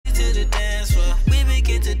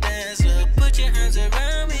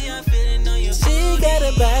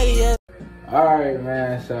Alright,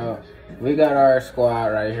 man, so we got our squad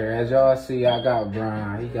right here. As y'all see, I got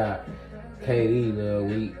Brian. He got KD little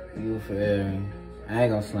weak. You feel me? I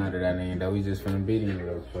ain't gonna slander that name though. We just finna beat him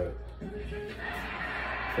real quick.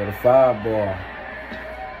 For the 5 ball.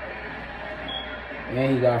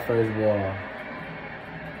 And he got first ball.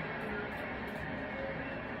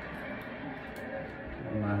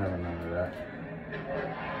 I'm not having none of that.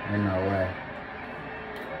 Ain't no way.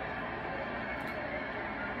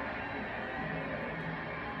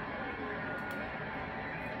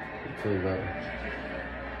 Too low.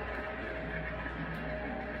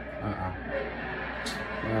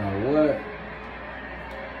 What?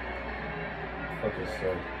 Fuck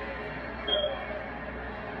yourself.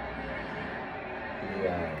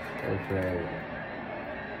 Yeah. Okay.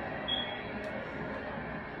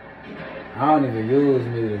 I don't even use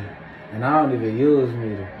meter. And I don't even use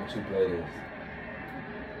meter. What you play this?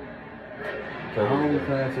 I don't be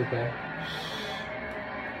playing 2K.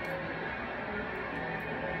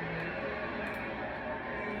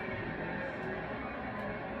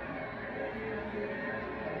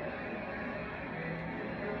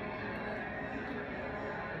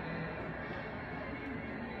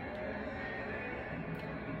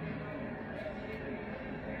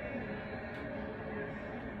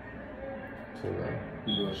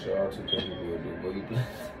 You doing shit all 2K people will do, but you play.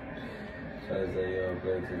 Try to say, yo,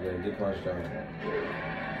 play 2K. Get punched down.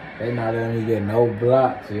 They not letting me get no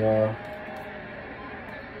blocks, y'all.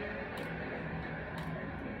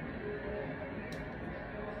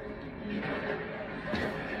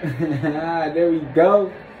 There we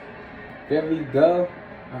go. There we go.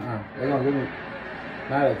 They're gonna give me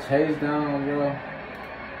not a chase down, bro.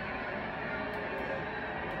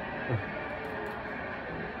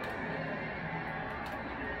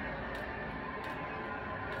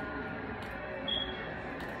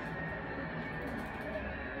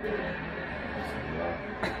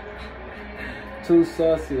 Too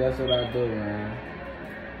saucy, that's what I do, man.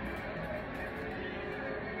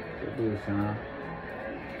 Good dude, Sean.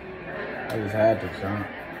 I just had to, Sean.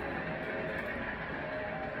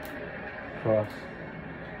 Cross.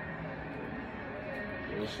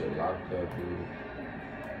 This shit locked up, dude.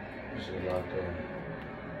 This shit locked up.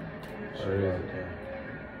 Shit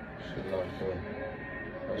locked up.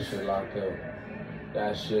 That shit locked up.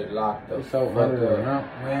 That shit locked up. It's so under,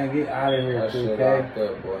 man. Get out of here, that 2K. Shit locked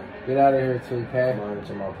up, boy. Get out of here, 2K. Come on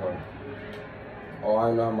into my part. Oh,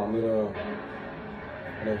 I know my meter on.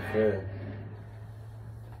 It ain't fair.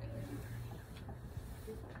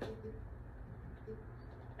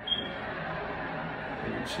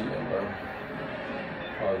 You cheating, bro.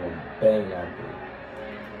 I was gonna bang that dude.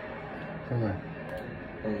 Come here.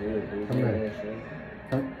 Come here, dude. Come here.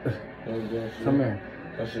 Come here.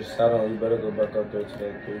 That shit sat on. You better go back out there to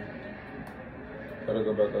that 3. Better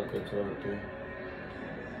go back out there to that 3.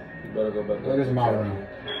 You better go back out there. This is my room.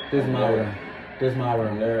 This is my room. This is my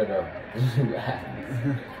room. There though.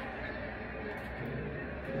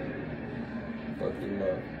 Fuck him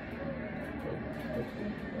up.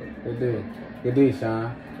 Good D. Good D,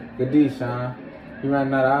 Sean. Good D, Sean. He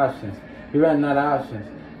running out of options. He running out of options.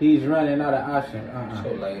 He's running out of options.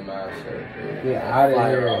 So lame ass shit, dude. Get out of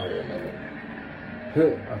here. Out here, nigga.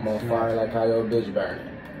 I'm on fire like how your bitch burning.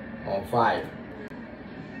 On fire.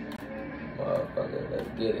 Motherfucker, let's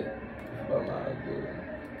get it. What am I doing?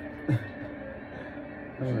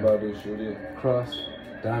 What you about to do, shoot it? Cross.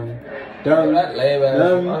 Dummy. Dummy. That lame ass.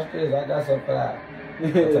 Dummy. Watch this. I got some for that.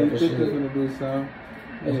 You think he's gonna do something?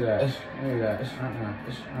 Look at that. Look at that.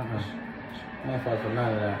 I ain't falling for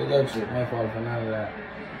none of that. Look at you. I ain't falling for none of that.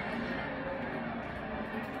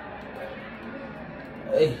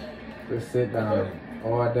 Hey. Just sit down.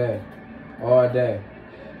 All day. All day.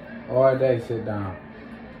 All day sit down.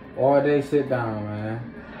 All day sit down,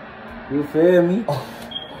 man. You feel me?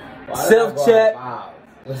 Self check.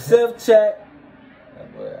 Self check. That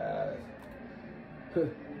boy ass.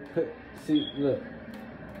 See, look.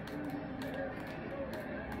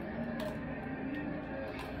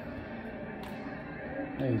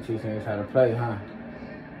 I need to teach niggas how to play, huh?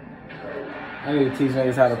 I need to teach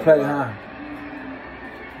niggas how to play, huh?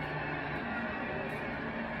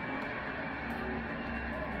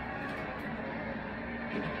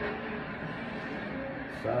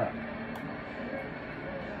 Stop.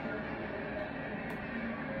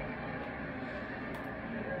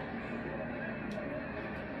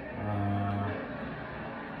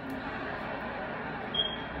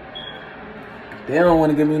 They don't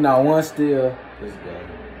want to give me not one steal. This guy.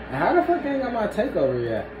 And how the fuck they ain't got my takeover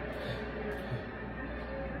yet?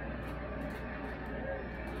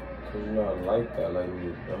 Cause you're not like that like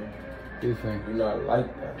me, bro. You think? You're not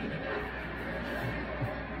like that.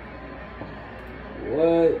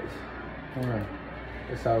 What? Come on.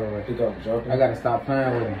 It's all right. He come jumping. I gotta stop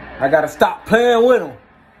playing with him. I gotta stop playing with him.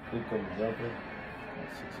 He come jumping.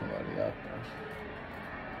 Let's see somebody out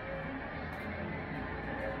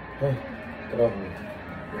Hey, get off me.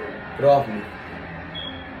 Get off me.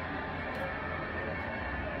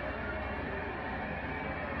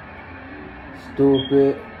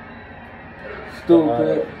 there.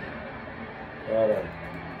 Stupid. Alright.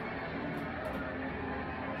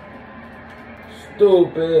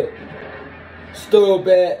 Stupid.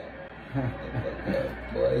 Stupid.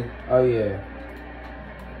 Boy. Oh yeah.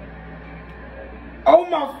 Oh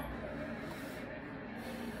my.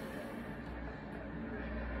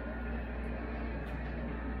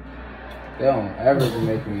 They don't ever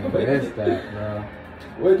make me miss that, bro.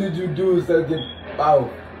 What did you do so get mouth?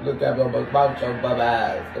 Look at my mouth, your bum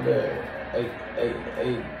ass. Come here. Hey.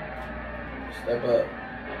 Step up.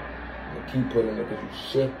 You keep putting it because you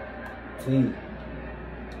shit. T.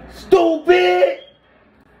 Stupid!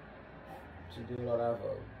 What you doing all that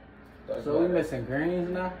for? So we missing greens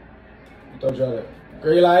now? You thought you had a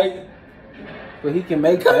green light? But he can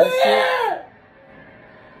make Come that here!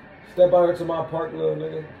 Step out into my park, little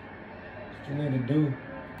nigga. What you need to do.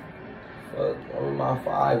 Fuck, I'm in my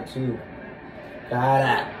 5 too. Got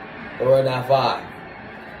that. We're in that 5.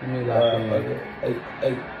 shit. Let me lock in.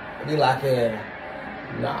 Hey, let me lock in.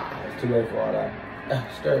 Nah, it's too late for all that.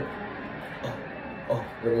 Skirt. Oh,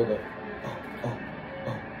 remember.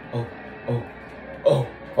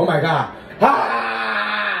 Oh my God.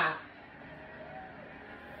 Ah!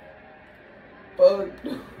 Fuck,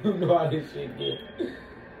 you know how this shit get.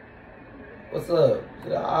 What's up?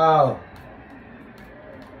 Oh.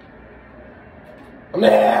 I'm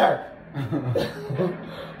there.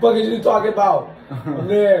 What is you talking about? I'm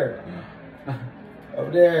there.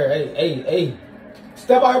 I'm there. Hey.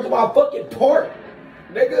 Step out to my fucking port,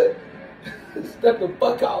 nigga. Step the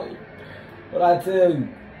fuck out here. What I tell you?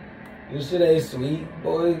 This shit ain't sweet,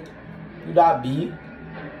 boy. You not me.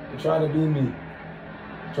 You're trying to be me.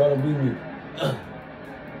 Trying to be me.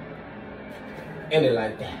 End it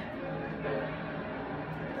like that.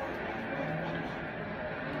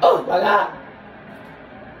 Oh my God.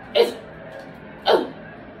 It's oh.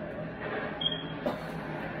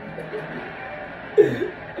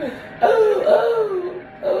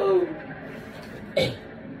 Hey.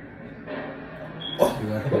 You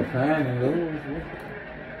gotta quit playing and lose.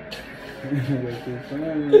 You gotta quit playing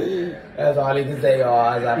and lose. That's all he can say, y'all.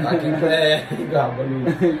 As I fucking play, you got to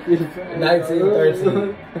lose.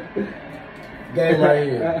 19-13. Game right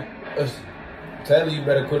here. Tell you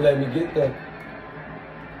better quit letting me get them.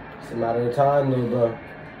 It's a matter of time, little bro.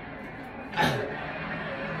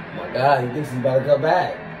 Oh my God, he thinks he's about to come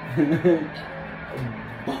back.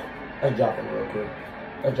 Let's drop him real quick.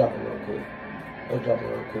 Let's drop him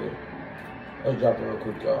real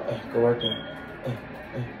quick, y'all. Hey, go right there.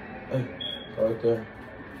 Hey, go right there.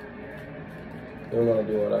 You don't know how to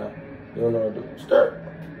do all that. You don't know how to do it. Stir.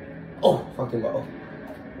 Oh, fucking mouth.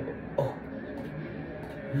 Oh.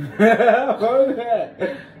 Hold that.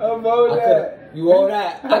 I'm on that. You owe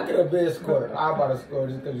that. I could have been scored. I'm about to score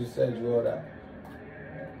just because you said you owe that.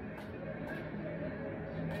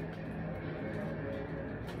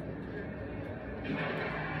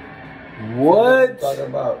 What? Talking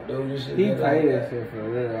about, dude, this shit. He like played that. this shit for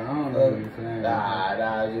real. I don't know what he's playing.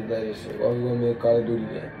 Nah, you play this shit. What we gonna make Call of Duty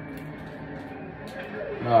then?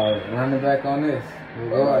 No, run it back on this. We'll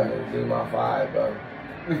go ahead. This is my 5, bro.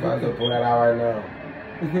 Might as well pull that out right now.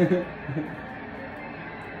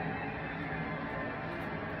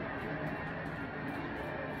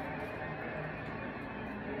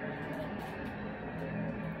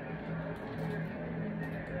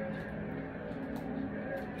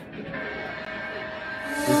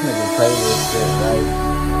 This nigga played this shit, right?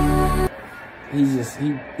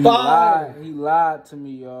 He lied to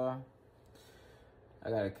me, y'all. I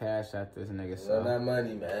gotta cash out this nigga. So that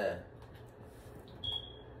money, man.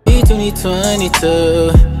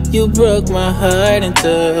 2022, you broke my heart in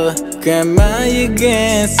two. Grandma, your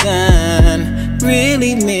grandson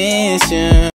really miss you.